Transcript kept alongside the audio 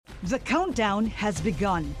The countdown has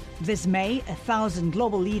begun. This May, 1,000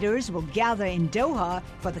 global leaders will gather in Doha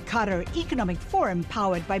for the Qatar Economic Forum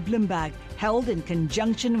powered by Bloomberg, held in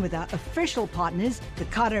conjunction with our official partners, the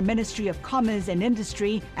Qatar Ministry of Commerce and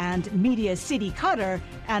Industry and Media City Qatar,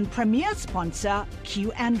 and premier sponsor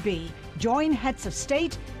QNB. Join heads of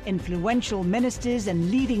state, influential ministers,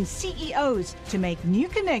 and leading CEOs to make new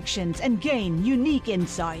connections and gain unique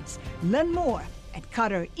insights. Learn more at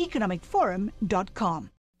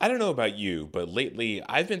QatarEconomicForum.com. I don't know about you, but lately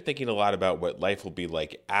I've been thinking a lot about what life will be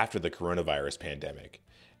like after the coronavirus pandemic.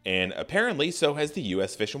 And apparently so has the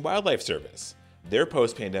U.S. Fish and Wildlife Service. Their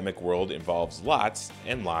post-pandemic world involves lots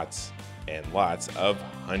and lots and lots of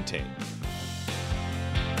hunting.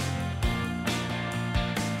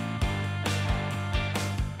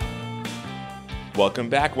 Welcome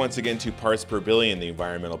back once again to Parts Per Billion, the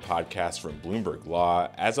environmental podcast from Bloomberg Law.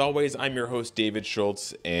 As always, I'm your host, David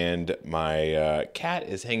Schultz, and my cat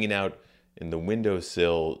is hanging out in the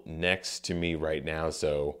windowsill next to me right now,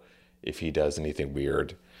 so if he does anything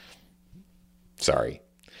weird, sorry.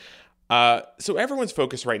 So everyone's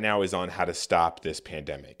focus right now is on how to stop this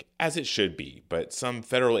pandemic, as it should be, but some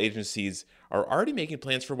federal agencies are already making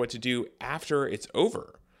plans for what to do after it's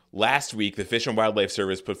over. Last week, the Fish and Wildlife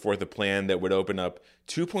Service put forth a plan that would open up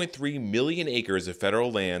 2.3 million acres of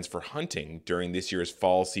federal lands for hunting during this year's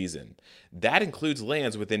fall season. That includes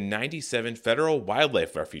lands within 97 federal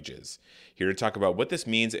wildlife refuges. Here to talk about what this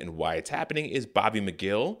means and why it's happening is Bobby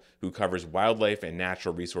McGill, who covers wildlife and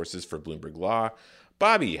natural resources for Bloomberg Law.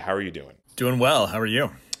 Bobby, how are you doing? Doing well. How are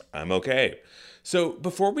you? I'm okay. So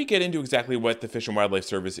before we get into exactly what the Fish and Wildlife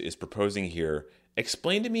Service is proposing here,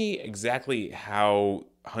 explain to me exactly how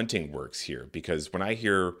hunting works here, because when I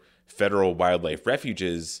hear federal wildlife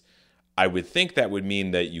refuges, I would think that would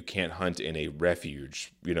mean that you can't hunt in a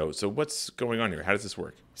refuge, so what's going on here? How does this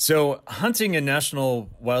work? So hunting in national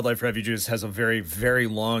wildlife refuges has a very, very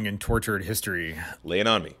long and tortured history. Lay it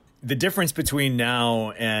on me. The difference between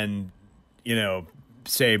now and,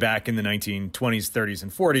 say back in the 1920s, 30s,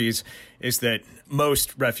 and 40s is that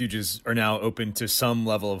most refuges are now open to some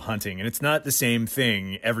level of hunting. And it's not the same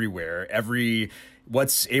thing everywhere.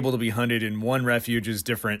 What's able to be hunted in one refuge is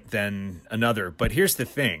different than another. But here's the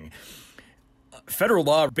thing. Federal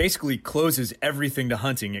law basically closes everything to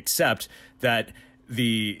hunting except that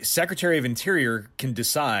the Secretary of Interior can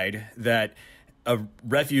decide that a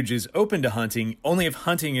refuge is open to hunting only if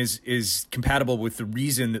hunting is compatible with the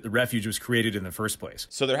reason that the refuge was created in the first place.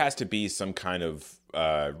 So there has to be some kind of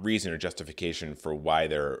reason or justification for why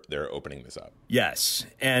they're opening this up. Yes.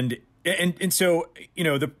 And so,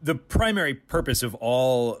 the primary purpose of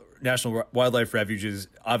all national wildlife refuges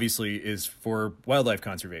obviously is for wildlife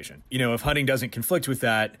conservation. If hunting doesn't conflict with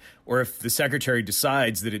that, or if the secretary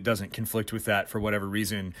decides that it doesn't conflict with that for whatever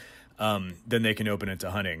reason, then they can open it to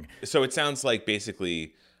hunting. So it sounds like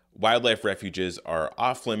basically wildlife refuges are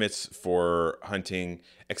off limits for hunting,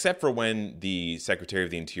 except for when the Secretary of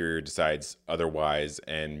the Interior decides otherwise,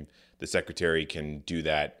 and the secretary can do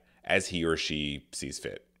that as he or she sees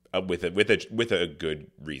fit, with a good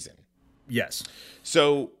reason. Yes.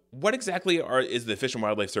 So what exactly is the Fish and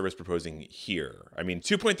Wildlife Service proposing here? I mean,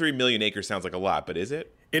 2.3 million acres sounds like a lot, but is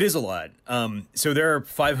it? It is a lot. So there are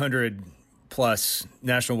 500 plus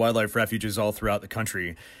national wildlife refuges all throughout the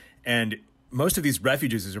country, and most of these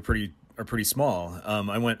refuges are pretty small.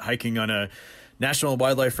 I went hiking on a national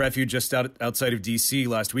wildlife refuge just outside of DC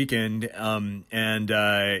last weekend, and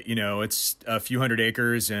it's a few hundred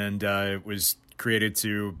acres, and it was created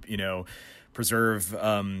to preserve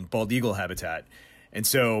bald eagle habitat, and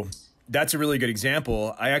so that's a really good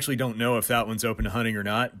example. I actually don't know if that one's open to hunting or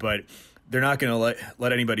not, but they're not going to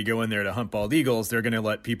let anybody go in there to hunt bald eagles. They're going to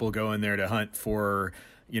let people go in there to hunt for,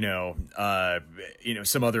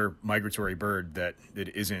 some other migratory bird that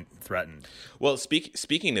isn't threatened. Well,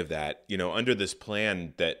 speaking of that, under this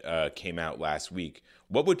plan that came out last week,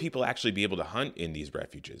 what would people actually be able to hunt in these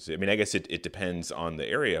refuges? I mean, I guess it depends on the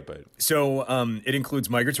area, but... So it includes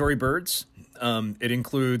migratory birds. It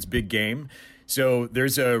includes big game. So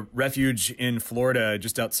there's a refuge in Florida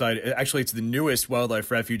just outside. Actually, it's the newest wildlife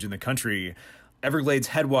refuge in the country, Everglades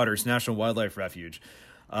Headwaters National Wildlife Refuge.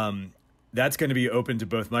 That's going to be open to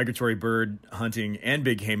both migratory bird hunting and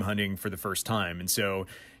big game hunting for the first time. And so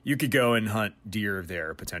you could go and hunt deer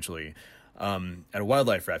there potentially at a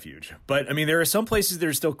wildlife refuge. But, I mean, there are some places that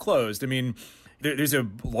are still closed. I mean, there's a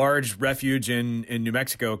large refuge in New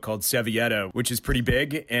Mexico called Sevieta, which is pretty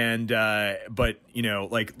big. And but,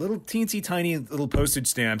 like little teensy tiny little postage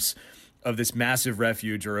stamps of this massive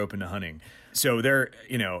refuge are open to hunting. So there,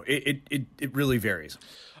 it really varies.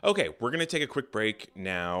 Okay, we're going to take a quick break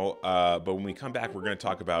now, but when we come back, we're going to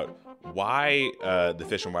talk about why the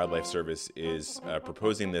Fish and Wildlife Service is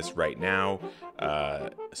proposing this right now.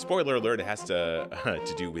 Spoiler alert, it has to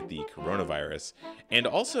do with the coronavirus, and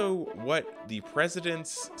also what the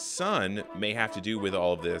president's son may have to do with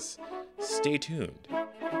all of this. Stay tuned.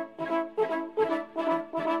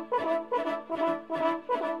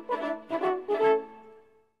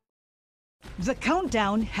 The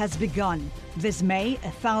countdown has begun. This May,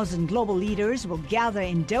 1,000 global leaders will gather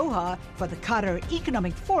in Doha for the Qatar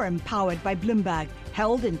Economic Forum powered by Bloomberg,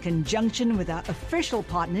 held in conjunction with our official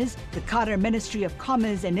partners, the Qatar Ministry of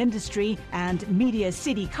Commerce and Industry and Media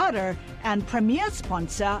City Qatar, and premier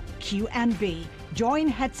sponsor QNB. Join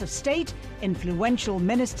heads of state, influential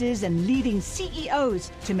ministers, and leading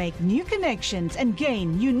CEOs to make new connections and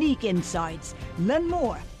gain unique insights. Learn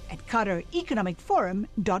more at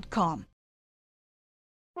QatarEconomicForum.com.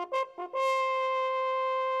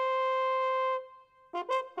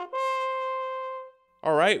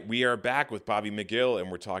 All right, we are back with Bobby McGill, and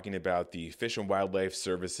we're talking about the Fish and Wildlife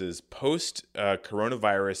Service's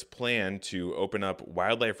post-coronavirus plan to open up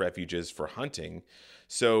wildlife refuges for hunting.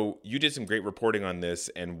 So you did some great reporting on this,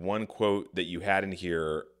 and one quote that you had in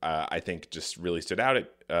here I think just really stood out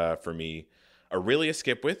for me. Aurelia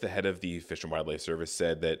Skipwith, the head of the Fish and Wildlife Service,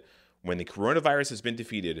 said that when the coronavirus has been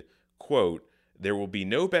defeated, quote, there will be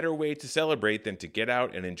no better way to celebrate than to get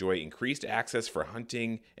out and enjoy increased access for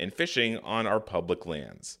hunting and fishing on our public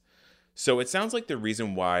lands. So it sounds like the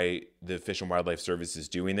reason why the Fish and Wildlife Service is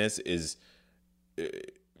doing this is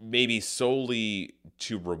maybe solely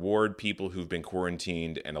to reward people who've been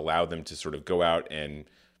quarantined and allow them to sort of go out and,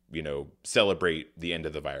 celebrate the end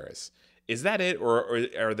of the virus. Is that it, or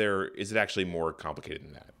is it actually more complicated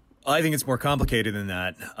than that? I think it's more complicated than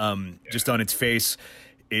that. Just on its face,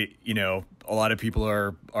 a lot of people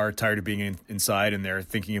are tired of being inside and they're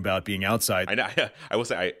thinking about being outside. I know. I will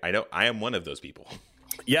say I know I am one of those people.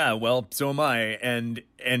 Yeah, well, so am I, and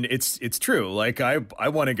it's true. Like I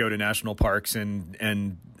want to go to national parks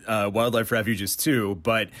and wildlife refuges too,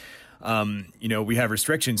 but we have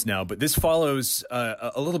restrictions now. But this follows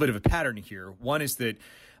a little bit of a pattern here. One is that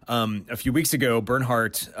a few weeks ago,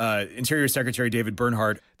 Bernhardt, Interior Secretary David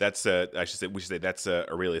Bernhardt. That's we should say that's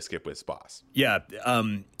Aurelia Skipwith's boss. Yeah.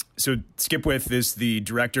 So Skipwith is the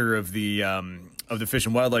director of the Fish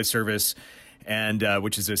and Wildlife Service, and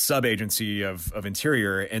which is a sub-agency of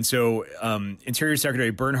Interior. And so Interior Secretary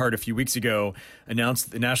Bernhardt a few weeks ago announced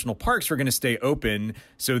that the national parks were going to stay open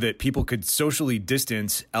so that people could socially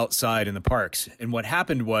distance outside in the parks. And what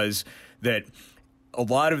happened was that a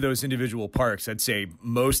lot of those individual parks, I'd say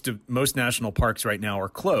most national parks right now are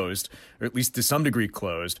closed, or at least to some degree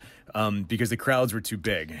closed, because the crowds were too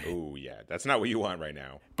big. Oh yeah, that's not what you want right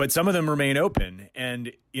now. But some of them remain open,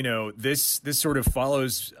 and this sort of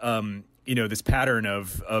follows this pattern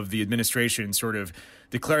of the administration sort of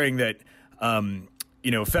declaring that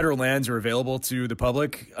federal lands are available to the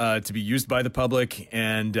public to be used by the public,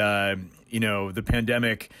 and the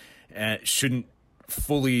pandemic shouldn't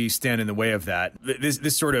fully stand in the way of that.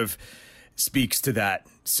 This sort of speaks to that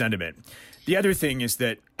sentiment. The other thing is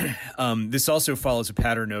that this also follows a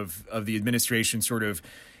pattern of the administration sort of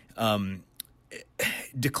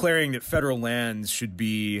declaring that federal lands should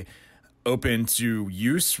be open to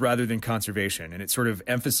use rather than conservation. And it sort of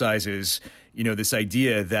emphasizes, this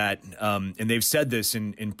idea that, and they've said this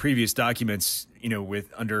in previous documents,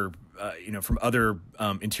 from other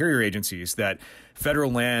interior agencies, that federal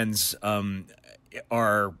lands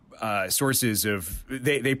are sources of,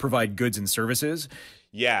 they provide goods and services.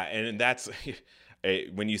 Yeah, and that's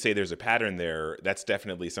when you say there's a pattern there, that's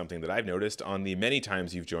definitely something that I've noticed on the many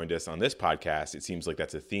times you've joined us on this podcast. It seems like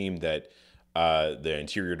that's a theme that the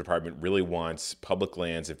Interior Department really wants public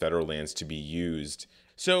lands and federal lands to be used.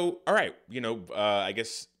 So, all right, I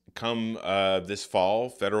guess come this fall,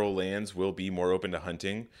 federal lands will be more open to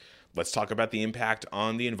hunting. Let's talk about the impact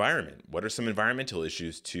on the environment. What are some environmental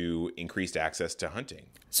issues to increased access to hunting?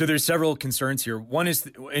 So there's several concerns here. One is,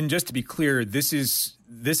 and just to be clear, this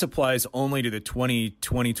applies only to the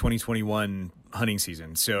 2020-2021 hunting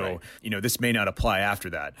season. So, right. This may not apply after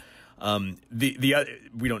that.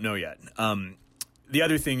 We don't know yet. The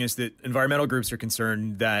other thing is that environmental groups are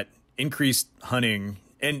concerned that increased hunting,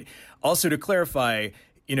 and also to clarify,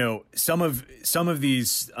 some of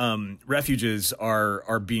these refuges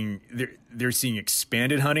are being, they're seeing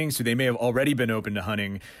expanded hunting, so they may have already been open to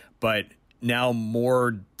hunting, but now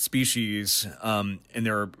more species and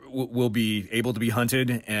will be able to be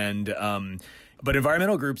hunted. And but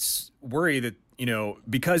environmental groups worry that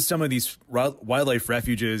because some of these wildlife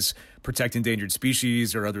refuges protect endangered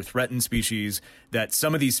species or other threatened species, that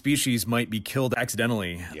some of these species might be killed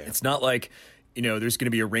accidentally. Yeah. It's not like there's going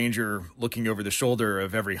to be a ranger looking over the shoulder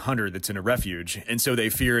of every hunter that's in a refuge. And so they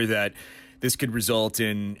fear that this could result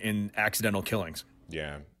in accidental killings.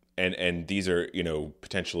 Yeah. And these are,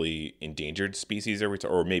 potentially endangered species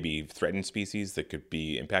or maybe threatened species that could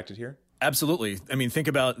be impacted here? Absolutely. I mean, think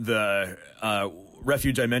about the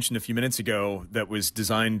refuge I mentioned a few minutes ago that was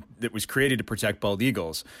created to protect bald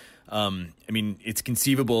eagles. It's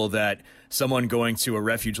conceivable that someone going to a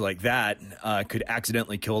refuge like that could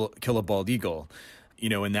accidentally kill a bald eagle.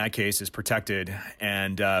 In that case, is protected,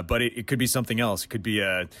 and but it could be something else. It could be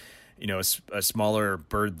a smaller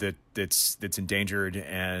bird that's endangered,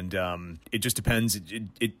 and it just depends.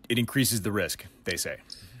 It increases the risk, they say.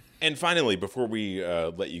 And finally, before we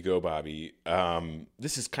let you go, Bobby,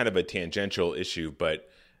 this is kind of a tangential issue, but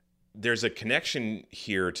there's a connection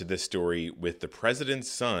here to this story with the president's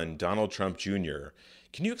son, Donald Trump Jr.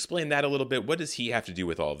 Can you explain that a little bit? What does he have to do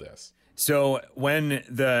with all this? So when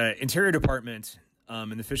the Interior Department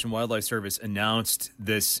and the Fish and Wildlife Service announced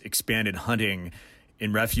this expanded hunting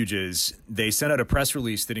in refuges, they sent out a press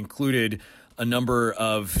release that included a number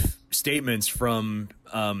of statements from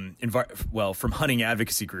from hunting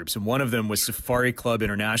advocacy groups, and one of them was Safari Club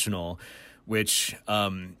International, which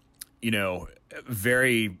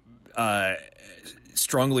very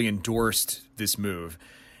strongly endorsed this move.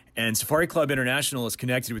 And Safari Club International is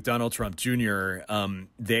connected with Donald Trump Jr.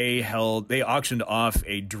 They auctioned off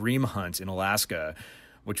a dream hunt in Alaska,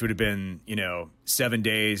 which would have been 7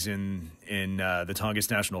 days in the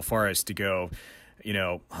Tongass National Forest to go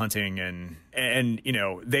hunting, and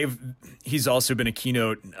he's also been a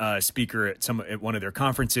keynote speaker at one of their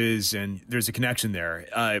conferences, and there's a connection there.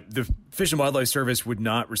 The Fish and Wildlife Service would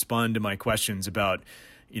not respond to my questions about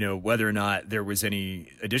whether or not there was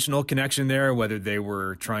any additional connection there, whether they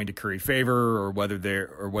were trying to curry favor, or whether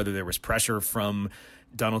there was pressure from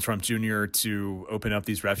Donald Trump Jr. to open up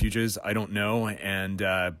these refuges. I don't know,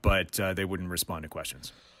 but they wouldn't respond to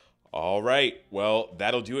questions. All right. Well,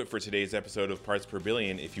 that'll do it for today's episode of Parts Per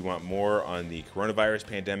Billion. If you want more on the coronavirus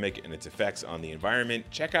pandemic and its effects on the environment,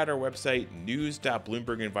 check out our website,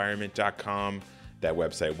 news.bloombergenvironment.com. That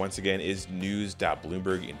website, once again, is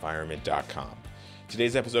news.bloombergenvironment.com.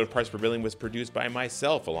 Today's episode of Parts Per Billion was produced by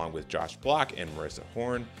myself, along with Josh Block and Marissa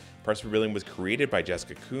Horn. Parts Per Billion was created by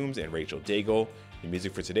Jessica Coombs and Rachel Daigle. The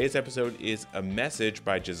music for today's episode is A Message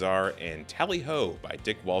by Jazar and Tally Ho by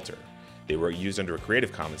Dick Walter. They were used under a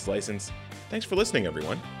Creative Commons license. Thanks for listening,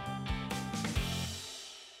 everyone.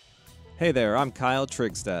 Hey there, I'm Kyle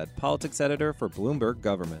Trigstad, politics editor for Bloomberg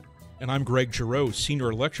Government. And I'm Greg Giroux,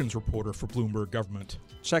 senior elections reporter for Bloomberg Government.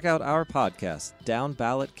 Check out our podcast, Down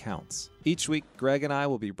Ballot Counts. Each week, Greg and I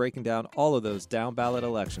will be breaking down all of those down ballot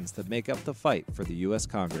elections that make up the fight for the U.S.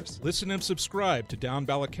 Congress. Listen and subscribe to Down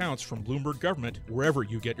Ballot Counts from Bloomberg Government wherever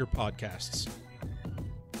you get your podcasts.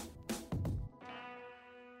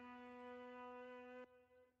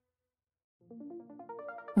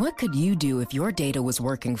 What could you do if your data was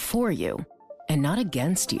working for you and not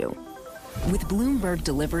against you? With Bloomberg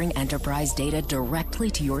delivering enterprise data directly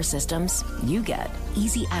to your systems, you get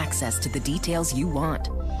easy access to the details you want,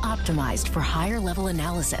 optimized for higher-level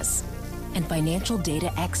analysis, and financial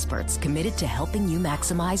data experts committed to helping you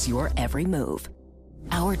maximize your every move.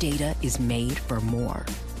 Our data is made for more,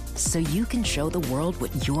 so you can show the world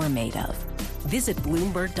what you're made of. Visit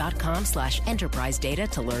Bloomberg.com/enterprise data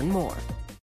to learn more.